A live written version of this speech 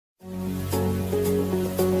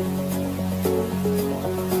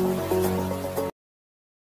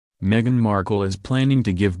Meghan Markle is planning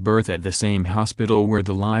to give birth at the same hospital where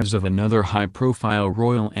the lives of another high-profile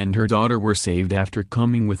royal and her daughter were saved after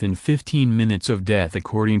coming within 15 minutes of death,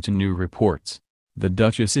 according to new reports. The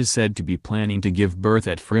Duchess is said to be planning to give birth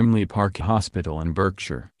at Frimley Park Hospital in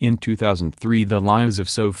Berkshire. In 2003, the lives of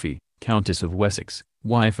Sophie, Countess of Wessex,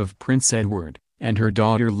 wife of Prince Edward, and her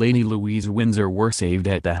daughter Lady Louise Windsor were saved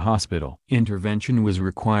at the hospital. Intervention was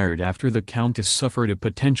required after the Countess suffered a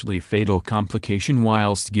potentially fatal complication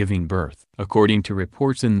whilst giving birth. According to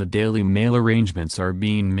reports in the Daily Mail, arrangements are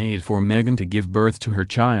being made for Meghan to give birth to her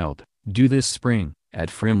child, due this spring, at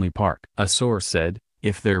Frimley Park. A source said,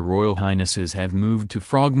 if their Royal Highnesses have moved to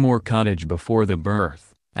Frogmore Cottage before the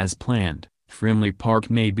birth, as planned, Frimley Park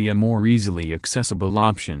may be a more easily accessible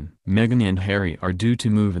option. Meghan and Harry are due to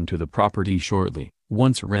move into the property shortly,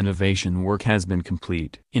 once renovation work has been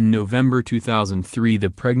complete. In November 2003, the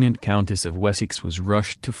pregnant Countess of Wessex was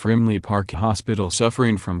rushed to Frimley Park Hospital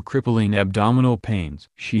suffering from crippling abdominal pains.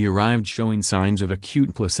 She arrived showing signs of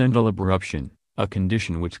acute placental abruption, a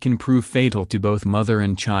condition which can prove fatal to both mother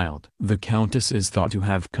and child. The Countess is thought to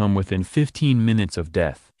have come within 15 minutes of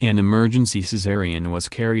death. An emergency cesarean was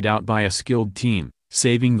carried out by a skilled team,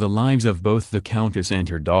 saving the lives of both the Countess and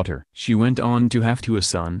her daughter. She went on to have a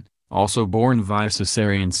son, also born via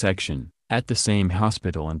cesarean section, at the same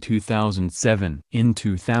hospital in 2007. In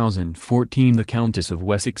 2014, the Countess of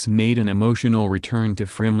Wessex made an emotional return to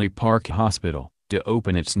Frimley Park Hospital to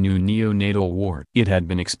open its new neonatal ward. It had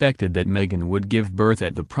been expected that Meghan would give birth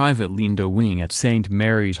at the private Lindo wing at St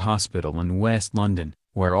Mary's Hospital in West London,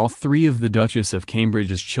 where all three of the Duchess of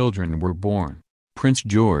Cambridge's children were born. Prince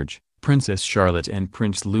George, Princess Charlotte and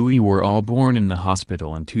Prince Louis were all born in the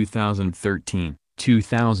hospital in 2013,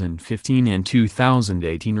 2015 and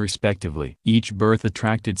 2018 respectively. Each birth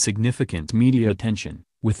attracted significant media attention,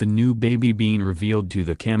 with the new baby being revealed to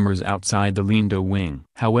the cameras outside the Lindo wing.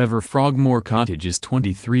 However, Frogmore Cottage is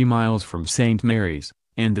 23 miles from St Mary's,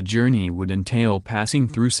 and the journey would entail passing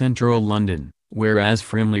through central London, whereas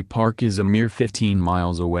Frimley Park is a mere 15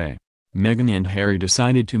 miles away. Meghan and Harry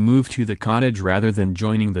decided to move to the cottage rather than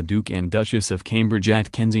joining the Duke and Duchess of Cambridge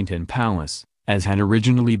at Kensington Palace, as had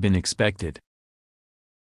originally been expected.